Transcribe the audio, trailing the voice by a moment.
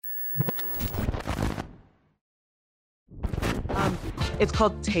It's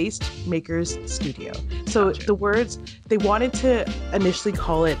called Taste Makers Studio. So the words, they wanted to initially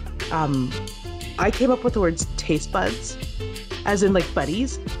call it, I came up with the words taste buds, as in like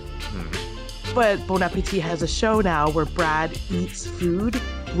buddies. But Bon Appetit has a show now where Brad eats food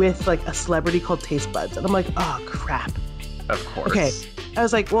with like a celebrity called Taste Buds. And I'm like, oh crap. Of course. Okay. I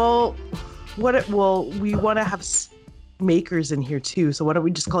was like, well, we want to have makers in here too. So why don't we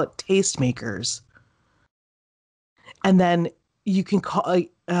just call it Taste Makers? And then you can call,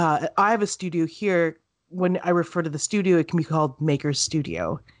 I have a studio here. When I refer to the studio, it can be called Makers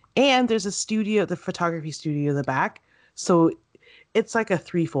Studio. And there's a studio, the photography studio in the back. So it's like a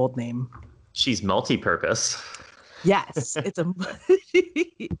threefold name. She's multi-purpose. Yes. It's a...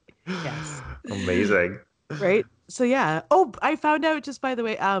 Yes. Amazing. Right? So yeah. Oh, I found out, just by the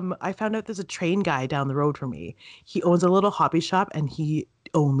way, I found out there's a train guy down the road from me. He owns a little hobby shop and he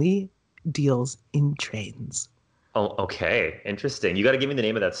only deals in trains. Oh, okay. Interesting. You got to give me the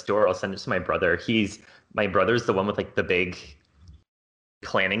name of that store. I'll send it to my brother. My brother's the one with like the big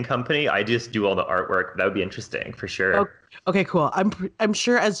planning company. I just do all the artwork. That would be interesting for sure. Oh, okay, cool. I'm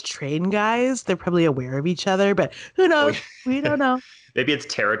sure as train guys, they're probably aware of each other, but who knows? We don't know. Maybe it's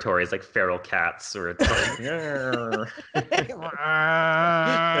territories like feral cats, or it's like.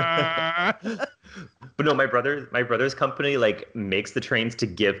 But no, my brother's company like makes the trains to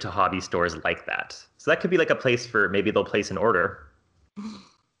give to hobby stores like that. So that could be like a place for maybe they'll place an order.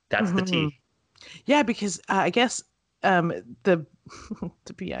 That's the tea. Yeah, because I guess the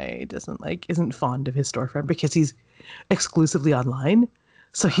BIA isn't fond of his storefront because he's exclusively online,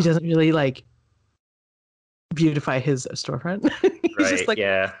 so he doesn't really like beautify his storefront. He's just like,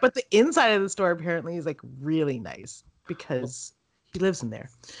 yeah. But the inside of the store apparently is like really nice because he lives in there.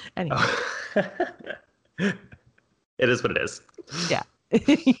 Anyway, it is what it is. Yeah.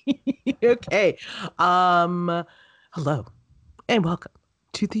 Okay. Hello and welcome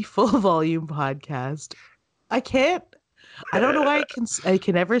to the Full Volume Podcast. I don't know why I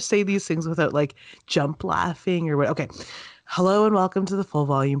can never say these things without like jump laughing or what. Okay. Hello and welcome to the Full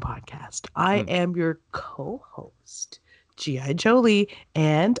Volume Podcast. I am your co-host, G.I. Jolie,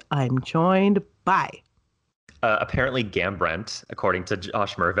 and I'm joined by apparently Brent, according to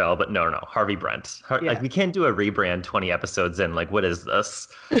Josh Mervell, but no, Harvey Brent. Like we can't do a rebrand 20 episodes in. Like, what is this?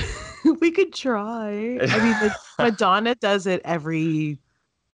 We could try. I mean, Madonna does it every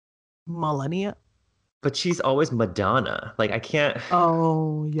millennia. But she's always Madonna. Like, I can't.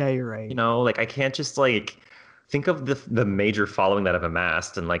 Oh, yeah, you're right. You know, like I can't just like think of the major following that I've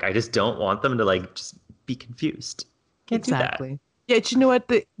amassed, and like I just don't want them to like just be confused. Can't do that. Yeah, but you know what?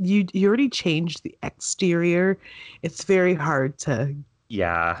 You already changed the exterior. It's very hard to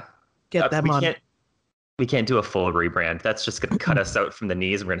get them on. We can't do a full rebrand. That's just going to cut us out from the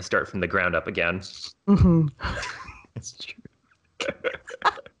knees. We're going to start from the ground up again. Mm-hmm. That's true.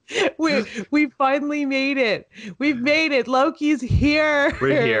 We finally made it. We've made it. Loki's here.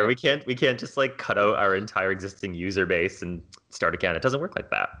 We're here. We can't just like cut out our entire existing user base and start again. It doesn't work like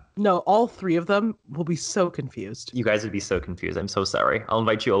that. No, all three of them will be so confused. You guys would be so confused. I'm so sorry. I'll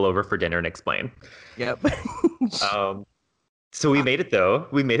invite you all over for dinner and explain. Yep. So we made it though.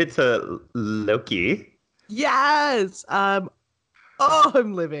 We made it to Loki. Yes. I'm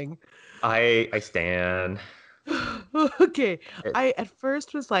living. I stan. Okay. I at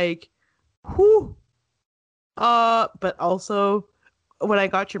first was like, whoo. But also when I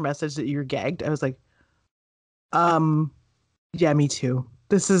got your message that you're gagged, I was like, yeah, me too.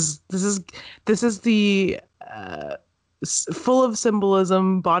 This is the full of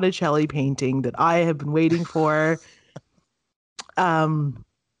symbolism Botticelli painting that I have been waiting for. I'm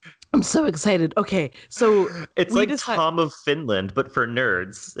so excited. Okay, so it's like Tom of Finland, but for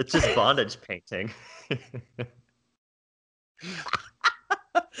nerds. It's just bondage painting.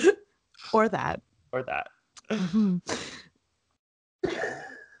 Or that. Mm-hmm.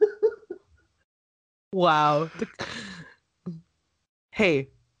 Wow. Hey,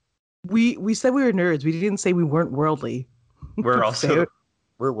 we said we were nerds. We didn't say we weren't worldly. We're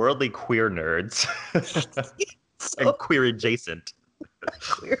worldly queer nerds. And queer adjacent.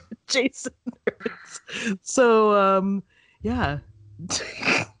 Queer adjacent nerds. So yeah.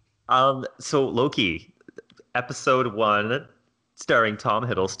 So Loki, episode 1, starring Tom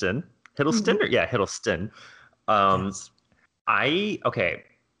Hiddleston. Hiddleston. Yes.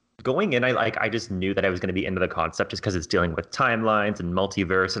 Going in, I just knew that I was going to be into the concept just because it's dealing with timelines and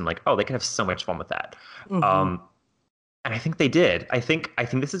multiverse and like, oh, they can have so much fun with that. And I think they did. I think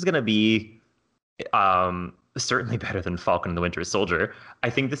this is going to be certainly better than Falcon and the Winter Soldier. I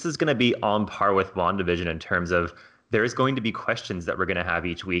think this is going to be on par with WandaVision in terms of there's going to be questions that we're going to have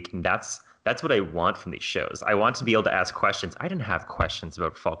each week, and that's That's what I want from these shows. I want to be able to ask questions. I didn't have questions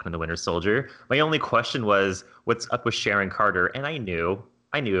about Falcon and the Winter Soldier. My only question was, what's up with Sharon Carter? And I knew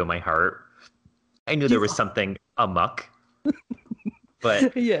in my heart, I knew there was something amuck.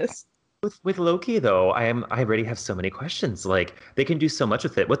 But yes. With Loki though, I already have so many questions. Like they can do so much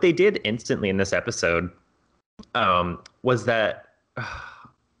with it. What they did instantly in this episode was that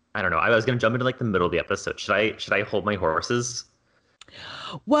I don't know. I was gonna jump into like the middle of the episode. Should I hold my horses?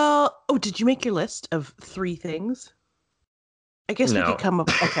 Well, did you make your list of 3 things? I guess we could come up.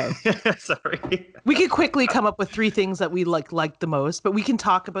 Okay. Sorry. We could quickly come up with 3 things that we liked the most, but we can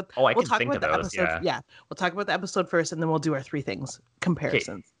talk about. Oh, I we'll can talk think about of the those. episode. Yeah. We'll talk about the episode first, and then we'll do our 3 things comparisons.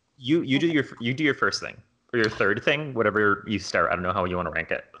 Okay. You do your first thing or your third thing, whatever you start. I don't know how you want to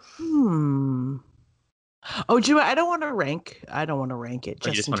rank it. Oh, do you? I don't want to rank it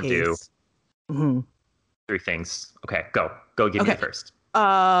Just in want to case. do 3 things. Okay, go. Give me first.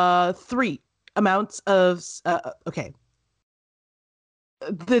 3 amounts of okay.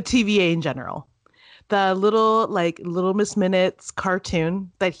 The TVA in general. The Little Miss Minutes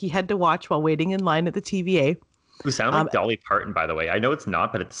cartoon that he had to watch while waiting in line at the TVA. Who sounded like Dolly Parton, by the way. I know it's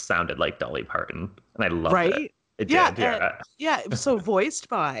not, but it sounded like Dolly Parton, and I loved it. It did, yeah. So voiced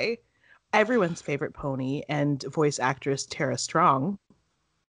by everyone's favorite pony and voice actress Tara Strong.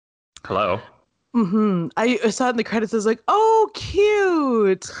 Hello. I saw it in the credits. I was like, oh,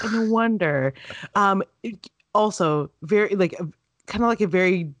 cute. No wonder. Also, very kind of like a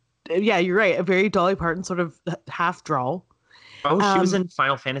very, you're right, a very Dolly Parton sort of half drawl. Oh, she was in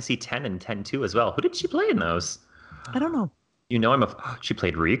Final Fantasy X and X-2 as well. Who did she play in those? I don't know. She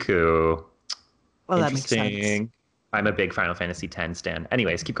played Riku. Well, that makes sense. I'm a big Final Fantasy X stan.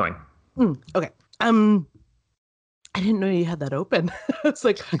 Anyways, keep going. Okay. I didn't know you had that open. It's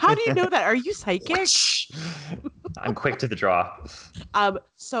like, how do you know that? Are you psychic? I'm quick to the draw.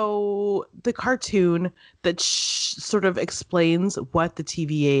 So the cartoon that sort of explains what the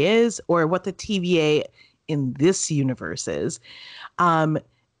TVA is, or what the TVA in this universe is.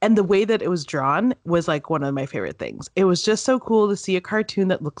 And the way that it was drawn was like one of my favorite things. It was just so cool to see a cartoon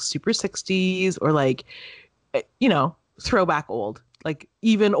that looks super 60s or like, throwback old, like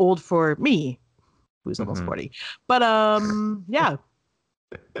even old for me, who's almost 40. But yeah,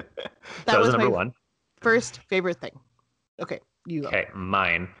 that was number my 1. First favorite thing. Okay, you go. Okay,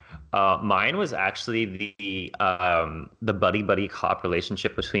 mine. Mine was actually the buddy cop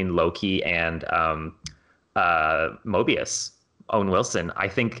relationship between Loki and Mobius, Owen Wilson. I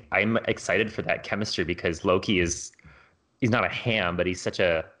think I'm excited for that chemistry because Loki he's not a ham, but he's such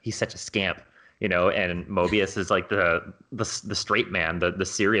a scamp, and Mobius is like the straight man, the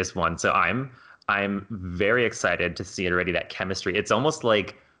serious one. So I'm very excited to see already that chemistry. It's almost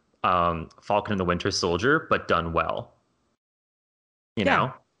like Falcon and the Winter Soldier, but done well. You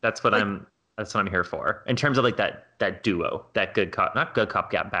know? That's what I'm here for. In terms of like that duo, that good cop, not good cop,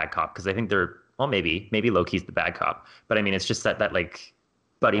 bad cop, because I think they're, well, maybe Loki's the bad cop, but I mean it's just that like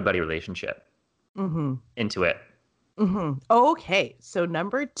buddy relationship. Into it. Okay, so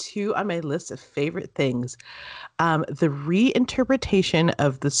number 2 on my list of favorite things, the reinterpretation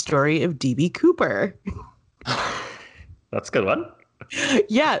of the story of D.B. Cooper. That's a good one.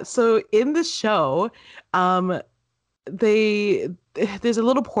 Yeah, so in the show, there's a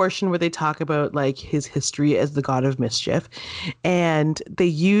little portion where they talk about like his history as the god of mischief, and they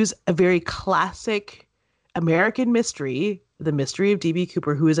use a very classic American mystery, the mystery of D.B.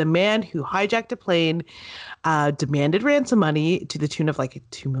 Cooper, who is a man who hijacked a plane, demanded ransom money to the tune of like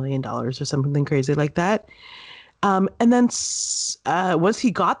 $2 million or something crazy like that. And then once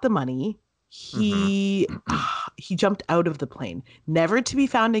he got the money, he jumped out of the plane, never to be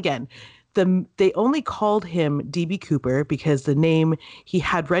found again. They only called him D.B. Cooper because the name, he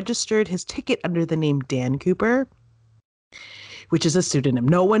had registered his ticket under the name Dan Cooper, which is a pseudonym.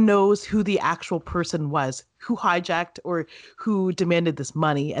 No one knows who the actual person was who hijacked or who demanded this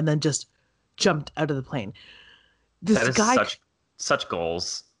money and then just jumped out of the plane. This guy, such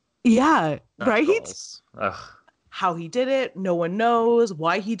goals. Yeah, such right? Goals. Ugh. How he did it, no one knows.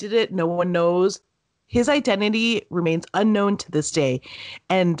 Why he did it, no one knows. His identity remains unknown to this day.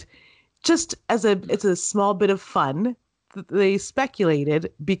 And just it's a small bit of fun, they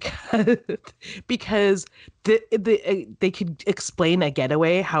speculated because they could explain a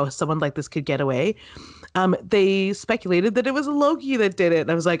getaway, how someone like this could get away. They speculated that it was Loki that did it.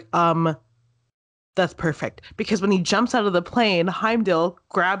 And I was like, that's perfect. Because when he jumps out of the plane, Heimdall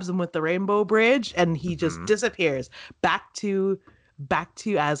grabs him with the rainbow bridge and he just disappears back to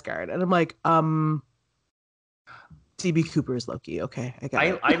Asgard. And I'm like, DB Cooper's Loki. Okay, I got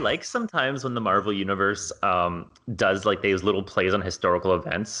it. I like sometimes when the Marvel Universe does like those little plays on historical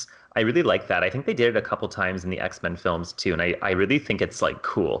events. I really like that. I think they did it a couple times in the X-Men films too, and I really think it's like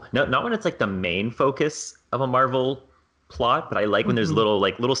cool. No, not when it's like the main focus of a Marvel plot, but I like when there's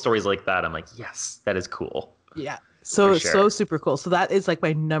little stories like that. I'm like, yes, that is cool. Yeah. So super cool. So that is like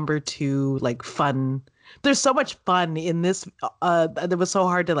my number 2 like fun. There's so much fun in this. It was so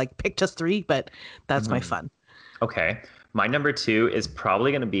hard to like pick just 3, but that's my fun. Okay. My number 2 is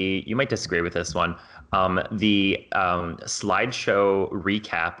probably going to be, you might disagree with this one, the slideshow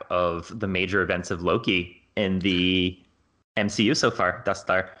recap of the major events of Loki in the MCU so far, thus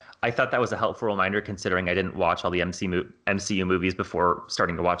far. I thought that was a helpful reminder considering I didn't watch all the MCU movies before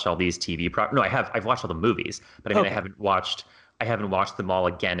starting to watch all these No, I've watched all the movies, but I mean, I haven't watched them all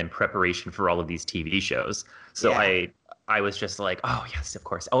again in preparation for all of these TV shows. So I was just like, oh yes, of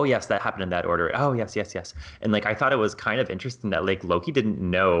course. Oh yes, that happened in that order. Oh yes. And like I thought it was kind of interesting that like Loki didn't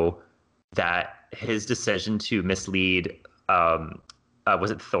know that his decision to mislead was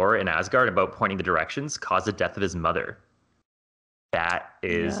it Thor in Asgard about pointing the directions caused the death of his mother. That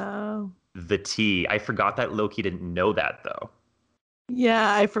is the tea. I forgot that Loki didn't know that though.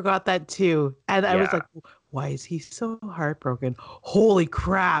 Yeah, I forgot that too. And I was like, why is he so heartbroken? Holy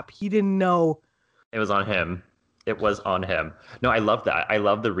crap, he didn't know. It was on him. It was on him. No, I love that. I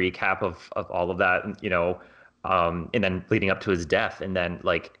love the recap of all of that, and then leading up to his death. And then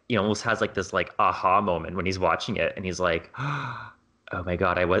like, almost has like this like aha moment when he's watching it and he's like, oh my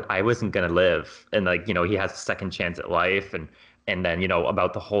God, I wasn't going to live. And like, he has a second chance at life. And then,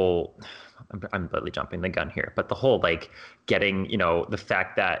 about the whole, I'm literally jumping the gun here, but the whole like getting, the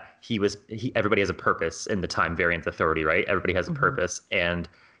fact that everybody has a purpose in the Time Variance Authority, right? Everybody has a purpose, and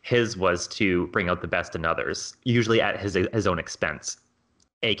his was to bring out the best in others, usually at his own expense,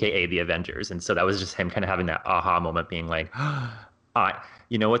 aka the Avengers. And so that was just him kind of having that aha moment, being like,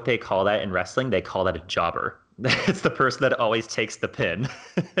 you know what they call that in wrestling? They call that a jobber. It's the person that always takes the pin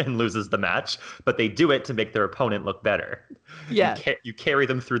and loses the match, but they do it to make their opponent look better. Yeah. You carry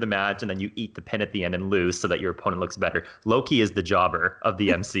them through the match and then you eat the pin at the end and lose so that your opponent looks better. Loki is the jobber of the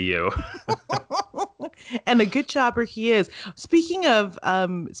MCU. And a good jobber he is. Speaking of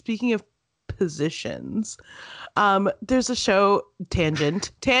positions, there's a show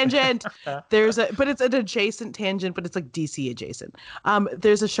tangent. But it's an adjacent tangent, but it's like DC adjacent.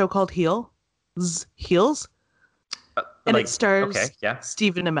 There's a show called Heels. And it stars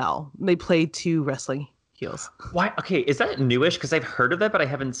Stephen Amell. They play 2 wrestling heels. Why? Okay, is that newish? Because I've heard of it, but I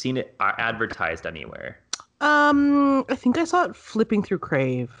haven't seen it advertised anywhere. I think I saw it flipping through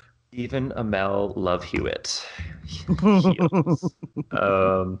Crave. Stephen Amell, Love Hewitt. Heels.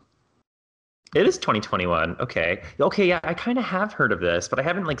 It is 2021. Okay, yeah, I kind of have heard of this, but I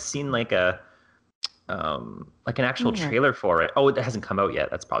haven't like seen like an actual trailer for it. Oh, it hasn't come out yet.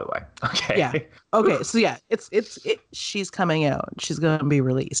 That's probably why. Okay. Yeah. Okay. So yeah, she's coming out. She's going to be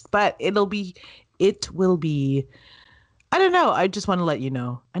released, but it will be. I don't know. I just want to let you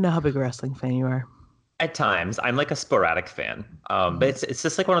know. I know how big a wrestling fan you are. At times, I'm like a sporadic fan. But it's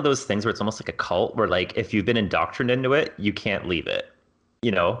just like one of those things where it's almost like a cult where like if you've been indoctrinated into it, you can't leave it.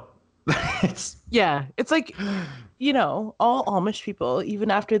 It's like, all Amish people,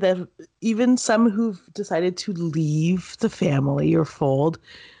 even some who've decided to leave the family or fold,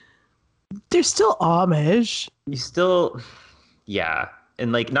 they're still Amish.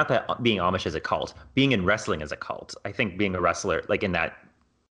 And like, not that being Amish is a cult, being in wrestling is a cult. I think being a wrestler, like in that,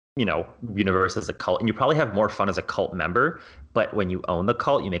 universe is a cult, and you probably have more fun as a cult member, but when you own the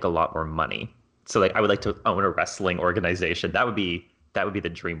cult, you make a lot more money. So like, I would like to own a wrestling organization. That would be the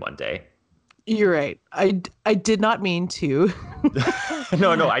dream one day. You're right. I did not mean to.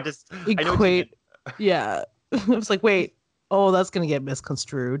 No, I just equate. I was like, wait. Oh, that's gonna get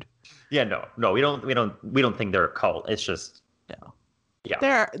misconstrued. Yeah, no. We don't think they're a cult. It's just no.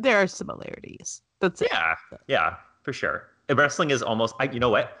 Yeah. There are similarities. That's it. Yeah, for sure. Wrestling is almost. You know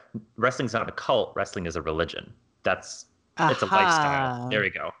what? Wrestling's not a cult. Wrestling is a religion. It's a lifestyle. There we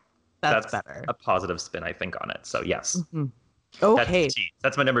go. That's better. A positive spin, I think, on it. So yes. Mm-hmm. Okay.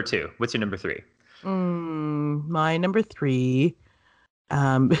 That's my number 2. What's your number 3? My number 3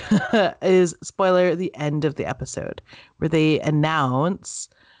 is, spoiler, the end of the episode where they announce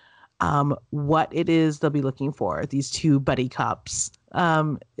what it is they'll be looking for. These 2 buddy cops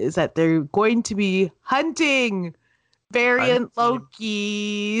is that they're going to be hunting variant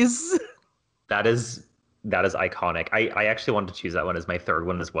Lokis. That is iconic. I actually wanted to choose that one as my 3rd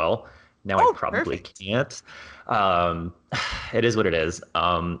one as well. Now I probably can't. It is what it is.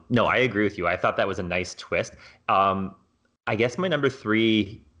 No, I agree with you. I thought that was a nice twist. I guess my number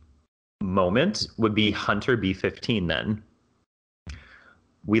 3 moment would be Hunter B-15 then.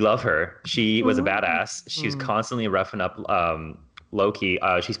 We love her. She was a badass. She was constantly roughing up Loki.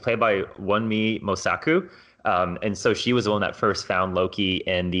 She's played by Wonmi Mosaku. And so she was the one that first found Loki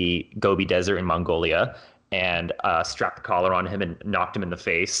in the Gobi Desert in Mongolia and strapped the collar on him and knocked him in the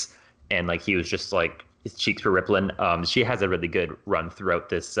face. And like he was just like his cheeks were rippling. She has a really good run throughout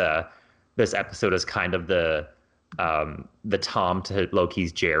this this episode as kind of the Tom to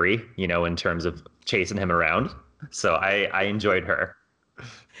Loki's Jerry, you know, in terms of chasing him around. So I enjoyed her.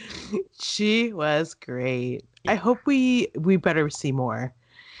 She was great. I hope we better see more.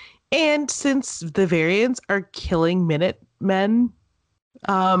 And since the variants are killing Minutemen,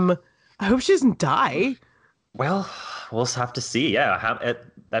 I hope she doesn't die. Well, we'll have to see. Yeah,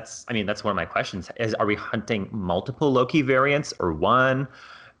 that's one of my questions. Are we hunting multiple Loki variants or one?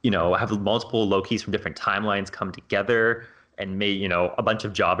 You know, have multiple Lokis from different timelines come together and may, you know, a bunch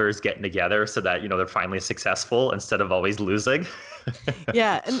of jobbers getting together so that, you know, they're finally successful instead of always losing.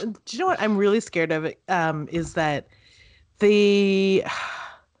 Yeah, and do you know what I'm really scared of? Is that I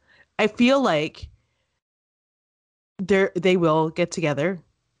feel like they will get together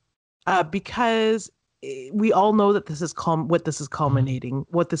because we all know that this is what this is culminating,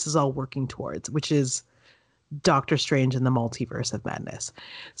 what this is all working towards, which is Doctor Strange and the Multiverse of Madness.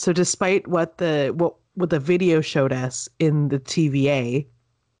 So despite what the video showed us in the TVA,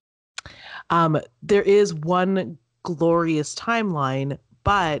 there is one glorious timeline,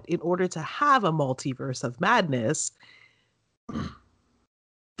 but in order to have a multiverse of madness,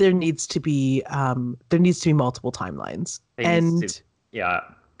 there needs to be multiple timelines. Yeah,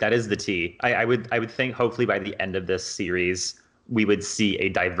 that is the T. I would think hopefully by the end of this series we would see a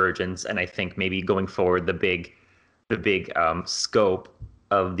divergence, and I think maybe going forward the big scope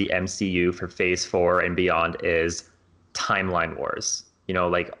of the MCU for Phase 4 and beyond is timeline wars. You know,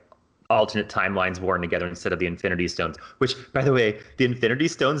 like alternate timelines warring together instead of the Infinity Stones. Which, by the way, the Infinity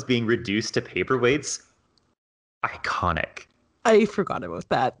Stones being reduced to paperweights, iconic. I forgot about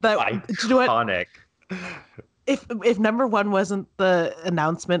that. Iconic. Do you know what? If number one wasn't the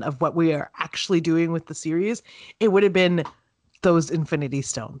announcement of what we are actually doing with the series, it would have been those Infinity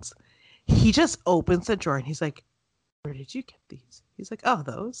Stones. He just opens the drawer and he's like, "Where did you get these?" He's like, "Oh,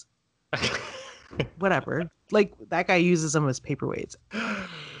 those." Whatever. Like, that guy uses them as paperweights.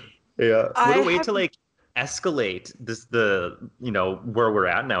 Yeah. What a way to like escalate where we're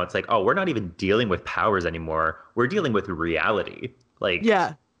at now. It's like, oh, we're not even dealing with powers anymore. We're dealing with reality. Like,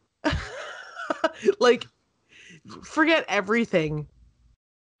 yeah. Like, forget everything.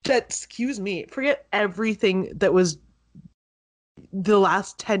 Forget everything that was the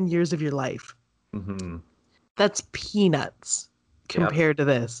last 10 years of your life. Mm-hmm. That's peanuts compared to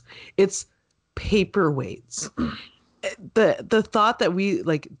this. It's paperweights. The thought that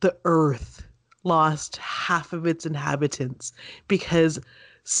the Earth lost half of its inhabitants because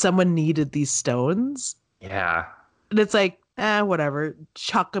someone needed these stones. Yeah. And it's like, whatever.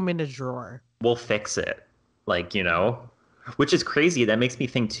 Chuck them in a drawer. We'll fix it. Like, you know, which is crazy. That makes me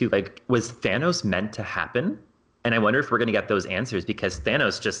think too, like, was Thanos meant to happen? And I wonder if we're going to get those answers, because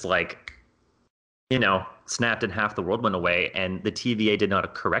Thanos just like, you know, snapped and half the world went away, and the TVA did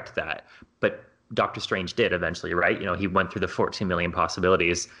not correct that. But Doctor Strange did eventually, right? You know, he went through the 14 million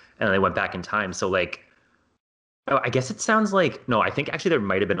possibilities and they went back in time. So like, oh, I guess it sounds like, no, I think actually there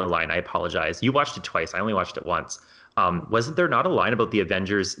might have been a line. I apologize. You watched it twice. I only watched it once. Wasn't there not a line about the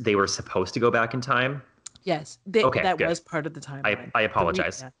Avengers? They were supposed to go back in time. Yes, was part of the timeline. I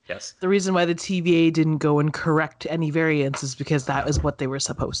apologize. Yes. The reason why the TVA didn't go and correct any variants is because that was what they were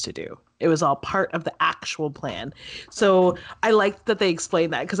supposed to do. It was all part of the actual plan. So I liked that they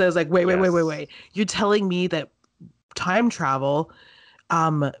explained that, because I was like, wait. You're telling me that time travel,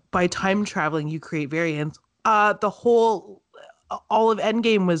 by time traveling, you create variants. All of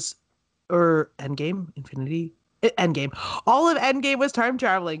Endgame was, or Endgame, Infinity, Endgame. All of Endgame was time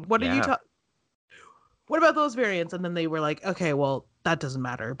traveling. What are you talking? What about those variants? And then they were like, okay, well, that doesn't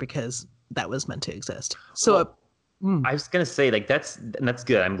matter because that was meant to exist. So I was going to say, like, that's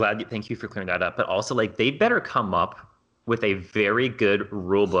good. I'm glad. Thank you for clearing that up. But also, like, they better come up with a very good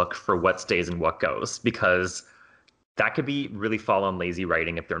rule book for what stays and what goes, because that could be really fall on lazy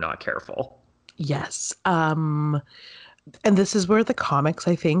writing if they're not careful. Yes. And this is where the comics,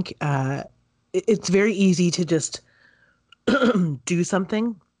 I think, it's very easy to just do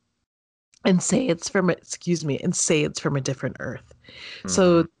something and say it's from a different Earth. Mm-hmm.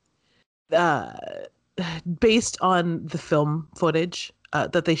 So, based on the film footage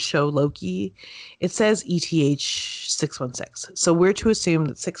that they show Loki, it says ETH-616. So we're to assume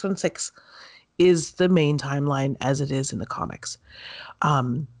that 616 is the main timeline as it is in the comics.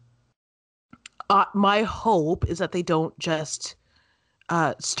 My hope is that they don't just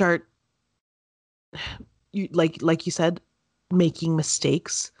start like you said, making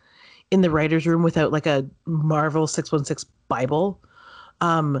mistakes in the writer's room without like a Marvel 616 Bible.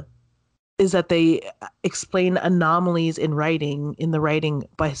 Is that they explain anomalies in the writing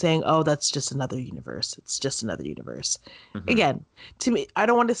by saying, oh, that's just another universe. It's just another universe. Mm-hmm. Again, to me, I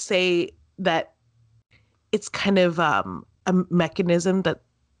don't want to say that it's kind of a mechanism that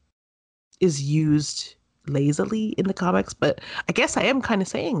is used lazily in the comics, but I guess I am kind of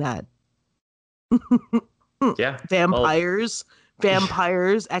saying that. Yeah. Vampires,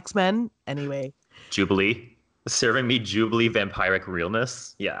 vampires, X-Men. Anyway. Jubilee. Serving me Jubilee vampiric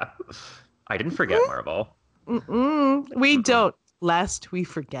realness. Yeah. I didn't forget Marvel. We don't, lest we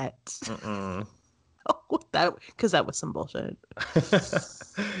forget. Oh, because that was some bullshit.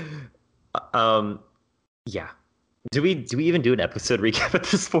 Yeah. Do we even do an episode recap at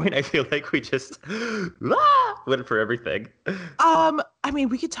this point? I feel like we just went for everything. I mean,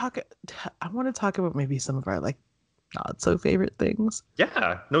 we could talk. I want to talk about maybe some of our like not so favorite things.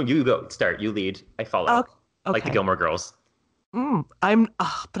 Yeah. No, you go. Start. You lead. I follow. Okay. Like the Gilmore Girls. But I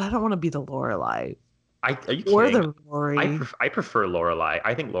don't want to be the Lorelai. Are you kidding? Or the Rory. I prefer Lorelai.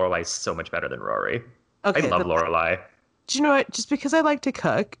 I think Lorelai is so much better than Rory. Okay, I love Lorelai. Do you know what? Just because I like to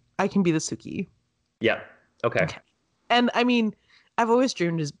cook, I can be the Suki. Yeah. Okay. And I mean, I've always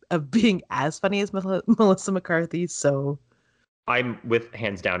dreamed of being as funny as Melissa McCarthy. So I'm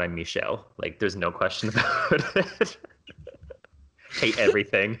hands down, I'm Michelle. Like, there's no question about it. Hate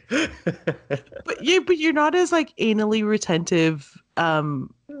everything. but you're not as like anally retentive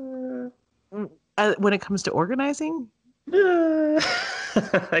when it comes to organizing.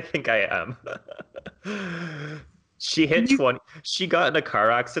 I think I am. She hit 20. She got in a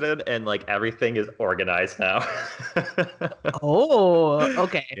car accident and like everything is organized now. Oh,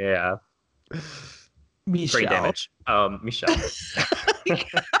 okay. Yeah. Michelle. Brain damage. Michelle.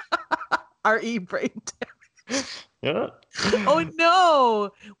 R.E. brain damage. Yeah. Oh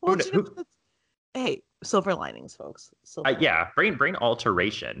no. Well, hey, silver linings, folks. Yeah, brain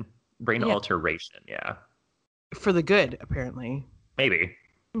alteration. Alteration, yeah. For the good, apparently. Maybe.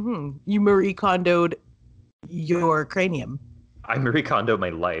 Mm-hmm. You Marie Kondo'd your cranium. I Marie Kondo my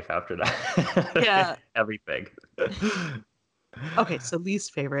life after that. Yeah. Everything. Okay, so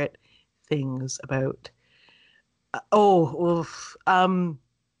least favorite things about. Can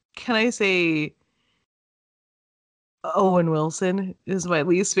I say Owen Wilson is my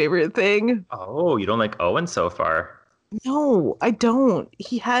least favorite thing? Oh, you don't like Owen so far? No, I don't.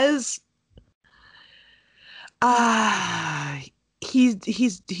 He has. He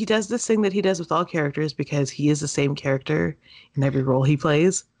does this thing that he does with all characters because he is the same character in every role he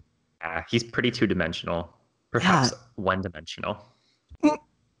plays. He's pretty two-dimensional, perhaps one-dimensional.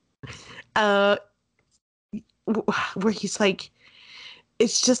 Where he's like,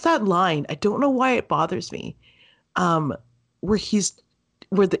 it's just that line. I don't know why it bothers me. Where he's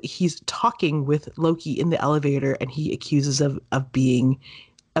talking with Loki in the elevator and he accuses of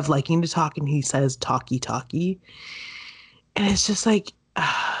liking to talk and he says talkie. And it's just like,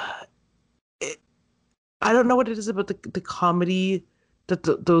 I don't know what it is about the comedy that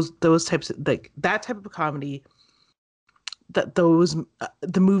those types of, like that type of comedy that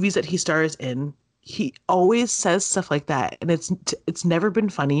the movies that he stars in, he always says stuff like that. And it's never been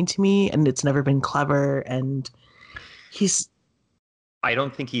funny to me and it's never been clever. And I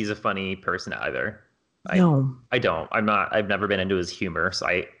don't think he's a funny person either. No. I don't. I've never been into his humor. So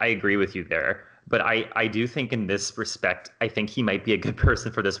I agree with you there. But I do think in this respect, I think he might be a good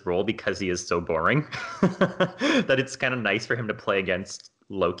person for this role because he is so boring that it's kind of nice for him to play against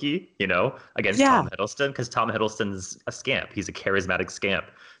Loki, against Tom Hiddleston, because Tom Hiddleston's a scamp. He's a charismatic scamp.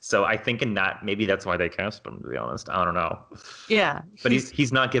 So I think in that, maybe that's why they cast him, to be honest. I don't know. Yeah. But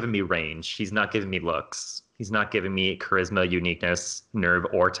he's not giving me range. He's not giving me looks. He's not giving me charisma, uniqueness, nerve,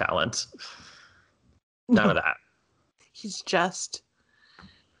 or talent. None of that. He's just...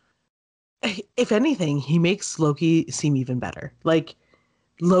 If anything, he makes Loki seem even better. Like,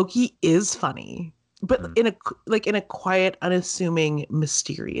 Loki is funny, but in a quiet, unassuming,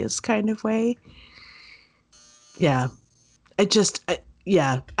 mysterious kind of way. Yeah, I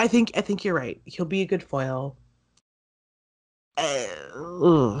think you're right. He'll be a good foil.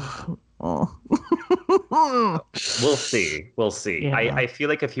 We'll see. Yeah. I feel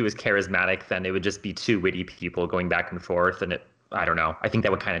like if he was charismatic, then it would just be two witty people going back and forth, and I don't know. I think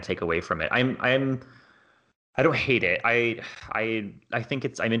that would kind of take away from it. I don't hate it. I think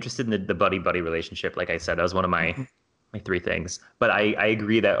I'm interested in the buddy relationship. Like I said, that was one of my three things. But I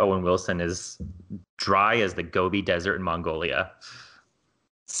agree that Owen Wilson is dry as the Gobi Desert in Mongolia.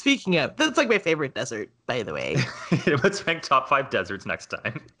 Speaking of, that's like my favorite desert, by the way. Let's rank top 5 deserts next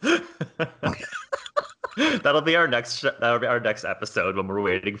time. That'll be our next episode when we're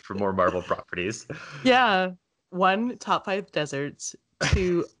waiting for more Marvel properties. Yeah. 1, top 5 deserts.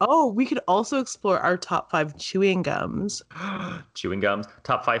 2, oh, we could also explore our top 5 chewing gums. Chewing gums.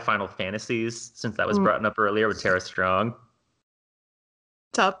 Top 5 Final Fantasies, since that was brought up earlier with Tara Strong.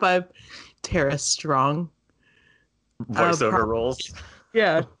 Top 5 Tara Strong. Voiceover roles.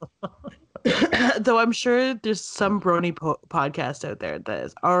 Yeah. Though I'm sure there's some brony podcast out there that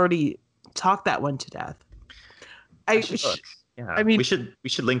has already talked that one to death. Yeah, I mean, we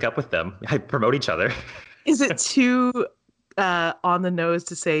should link up with them. Promote each other. Is it too on the nose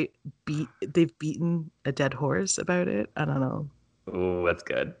to say they've beaten a dead horse about it? I don't know. Oh, that's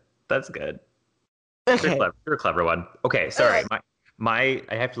good. That's good. Okay. You're a clever one. Okay, sorry. I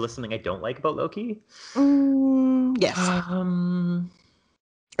have to list something I don't like about Loki. Yes.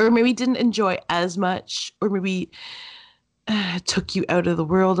 Or maybe didn't enjoy as much, or maybe took you out of the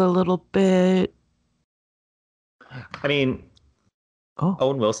world a little bit. I mean,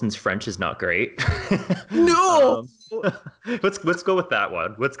 Owen Wilson's French is not great. No. Let's go with that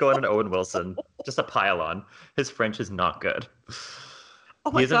one. Let's go on Owen Wilson. Just a pile on. His French is not good.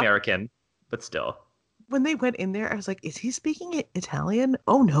 Oh my He is God. American, but still. When they went in there, I was like, is he speaking Italian?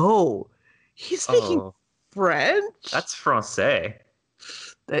 Oh no. He's speaking French? That's Francais.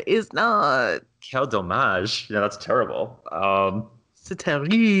 That is not. Quel dommage. Yeah, that's terrible. C'est terrible.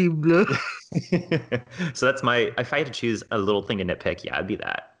 So that's if I had to choose a little thing to nitpick, yeah, it'd be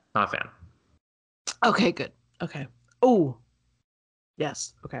that. Not a fan. Okay, good. Okay. Oh,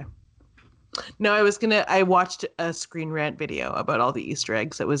 yes. Okay. No, I watched a Screen Rant video about all the Easter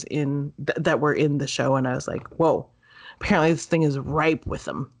eggs that was that were in the show, and I was like, whoa, apparently this thing is ripe with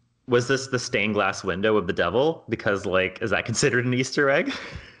them. Was this the stained glass window of the devil? Because, like, is that considered an Easter egg?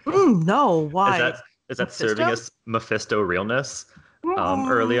 No, why? Is that serving us Mephisto realness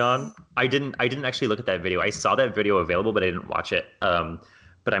early on? I didn't actually look at that video. I saw that video available, but I didn't watch it.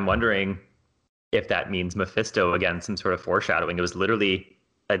 But I'm wondering if that means Mephisto, again, some sort of foreshadowing. It was literally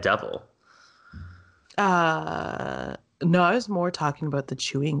a devil. No, I was more talking about the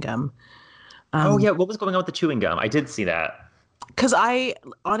chewing gum. Oh yeah, what was going on with the chewing gum? I did see that. Because I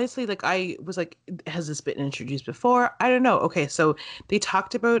honestly, I was like, has this been introduced before? I don't know. Okay, so they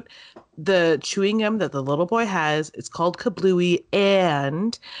talked about the chewing gum that the little boy has. It's called Kablooey,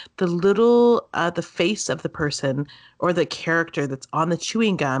 and the face of the person or the character that's on the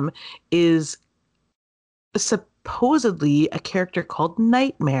chewing gum is supposedly a character called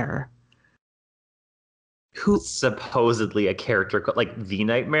Nightmare. Who supposedly a character called, like, the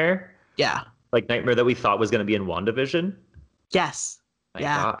Nightmare? Yeah. Like Nightmare that we thought was going to be in WandaVision? Yes. My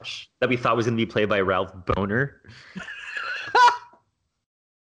gosh. That we thought was going to be played by Ralph Boner.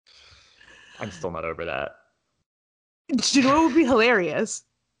 I'm still not over that. Do you know what would be hilarious?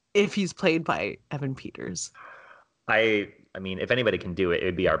 If he's played by Evan Peters. I mean, if anybody can do it, it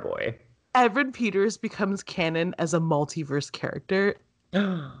would be our boy. Evan Peters becomes canon as a multiverse character.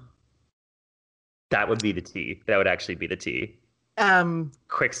 That would be the T. That would actually be the T.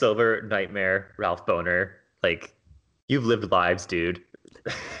 Quicksilver, Nightmare, Ralph Boner. Like, you've lived lives, dude.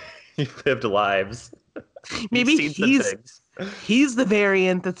 You've lived lives. Maybe he's the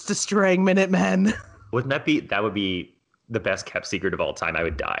variant that's destroying Minutemen. That would be the best kept secret of all time. I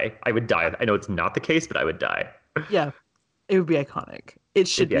would die. I know it's not the case, but I would die. Yeah. It would be iconic. It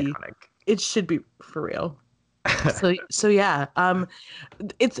should be iconic. It should be for real. So yeah. Do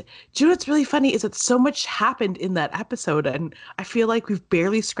you know what's really funny is that so much happened in that episode, and I feel like we've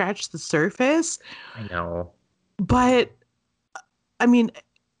barely scratched the surface. I know. But I mean,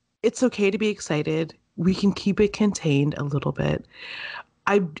 it's okay to be excited. We can keep it contained a little bit.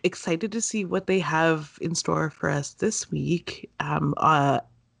 I'm excited to see what they have in store for us this week.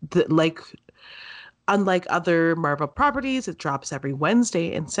 Unlike other Marvel properties, it drops every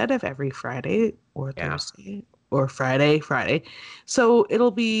Wednesday instead of every Friday or Thursday or Friday. So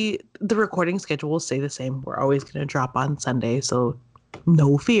it'll be, the recording schedule will stay the same. We're always going to drop on Sunday, so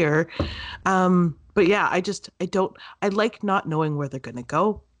no fear. But yeah, I like not knowing where they're going to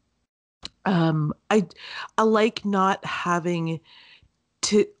go. I like not having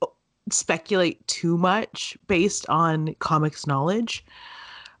to speculate too much based on comics knowledge,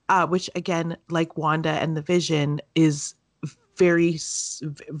 which again, like Wanda and the Vision, is a very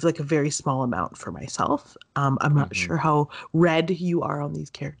small amount for myself. I'm not sure how read you are on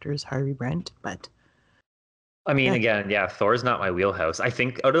these characters, Harvey Brent, but I mean, again, Thor's not my wheelhouse. I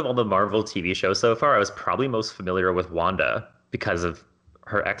think out of all the Marvel TV shows so far, I was probably most familiar with Wanda because of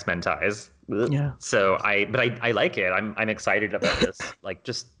her X-Men ties. Yeah. So I like it. I'm excited about this. Like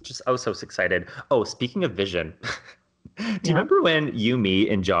just oh so excited. Oh, speaking of vision, do you Yeah. remember when you, me,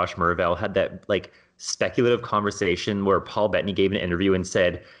 and Josh Mervell had that like speculative conversation where Paul Bettany gave an interview and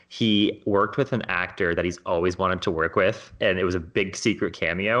said he worked with an actor that he's always wanted to work with, and it was a big secret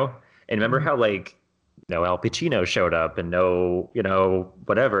cameo. And remember how like no Al Pacino showed up and no,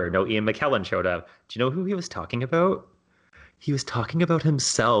 whatever, no Ian McKellen showed up. Do you know who he was talking about? He was talking about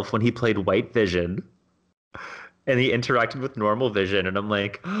himself when he played White Vision and he interacted with normal vision. And I'm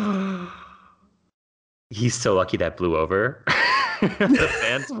like, he's so lucky that blew over. The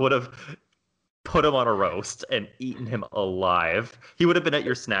fans would have put him on a roast and eaten him alive. He would have been at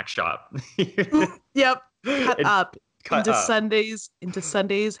your snack shop. Yep. Cut into up. Sundays,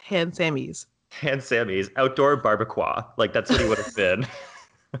 hand Sammy's. Hand Sammy's, outdoor barbacoa. Like, that's what he would have been.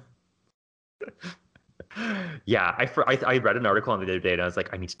 Yeah, I read an article on the other day and I was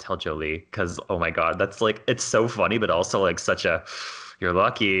like, I need to tell Jolie because, oh my God, that's like, it's so funny, but also like such a, you're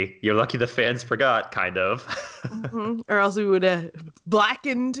lucky the fans forgot, kind of. Mm-hmm. Or else we would have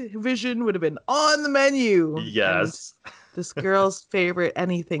blackened vision would have been on the menu. Yes. And this girl's favorite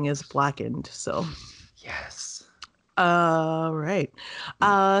anything is blackened. So yes. Right.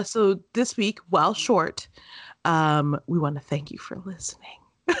 So this week, while short, we want to thank you for listening.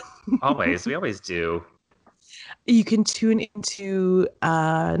 We always do. You can tune into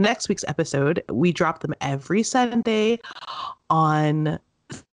next week's episode. We drop them every Sunday on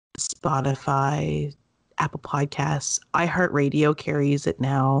Spotify, Apple Podcasts, iHeartRadio carries it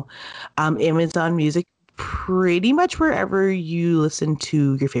now, Amazon Music, pretty much wherever you listen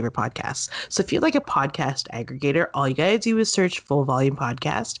to your favorite podcasts. So if you're like a podcast aggregator, all you gotta do is search Full Volume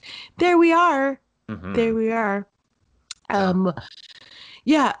Podcast. There we are. Mm-hmm. There we are.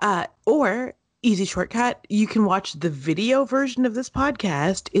 Or easy shortcut, you can watch the video version of this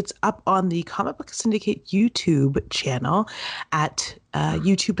podcast. It's up on the Comic Book Syndicate YouTube channel at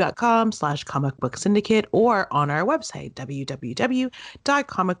youtube.com/Comic Book Syndicate or on our website,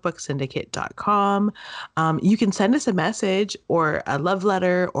 www.comicbooksyndicate.com. You can send us a message or a love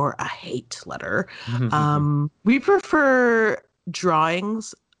letter or a hate letter. We prefer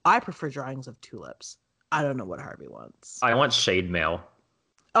drawings. I prefer drawings of tulips. I don't know what Harvey wants. I want shade mail.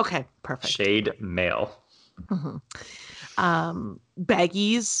 Okay, perfect. Shade mail. Mm-hmm.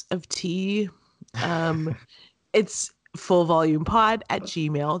 Baggies of tea. It's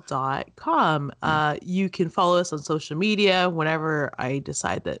fullvolumepod@gmail.com. You can follow us on social media whenever I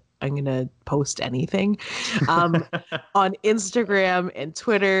decide that I'm going to post anything. On Instagram and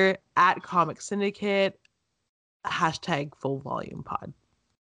Twitter @Comic Syndicate, #fullvolumepod.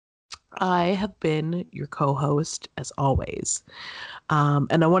 I have been your co-host as always.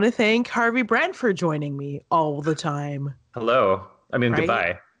 And I want to thank Harvey Brent for joining me all the time. Hello. I mean, right?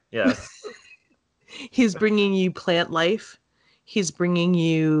 Goodbye. Yes. He's bringing you plant life. He's bringing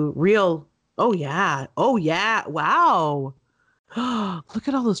you real. Oh, yeah. Wow. Look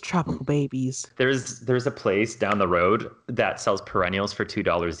at all those tropical babies. There's a place down the road that sells perennials for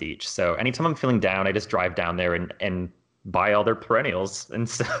 $2 each. So anytime I'm feeling down, I just drive down there and buy all their perennials. And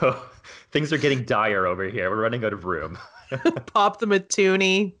so things are getting dire over here. We're running out of room. Pop them a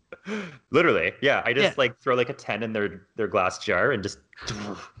toonie. Literally. Yeah. I just like throw like a 10 in their glass jar and just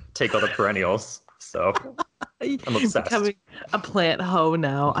take all the perennials. So I'm obsessed. Becoming a plant hoe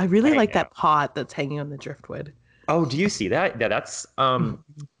now. I really like that pot that's hanging on the driftwood. Oh, do you see that? Yeah, that's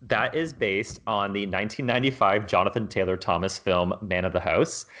that is based on the 1995 Jonathan Taylor Thomas film Man of the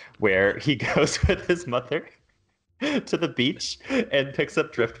House, where he goes with his mother to the beach and picks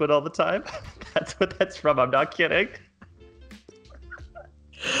up driftwood all the time. That's what that's from. I'm not kidding.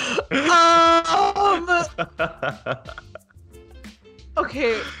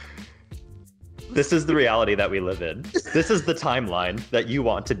 Okay. This is the reality that we live in. This is the timeline that you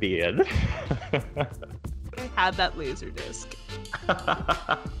want to be in. I had that laser disc.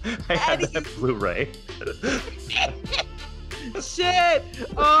 I had that Blu-ray. Shit!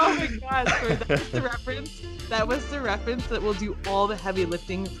 Oh my god! Sorry, that was the reference. That was the reference that will do all the heavy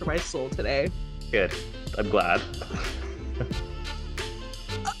lifting for my soul today. Good. I'm glad.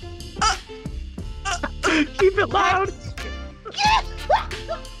 Keep it loud.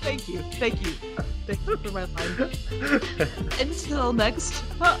 Thank you for my line. Until next.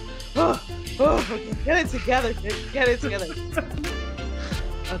 Okay. Get it together, kid. Get it together.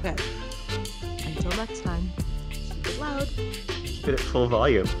 Okay. Until next time. Keep it loud. Keep it at full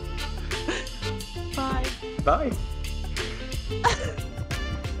volume. Bye. Bye.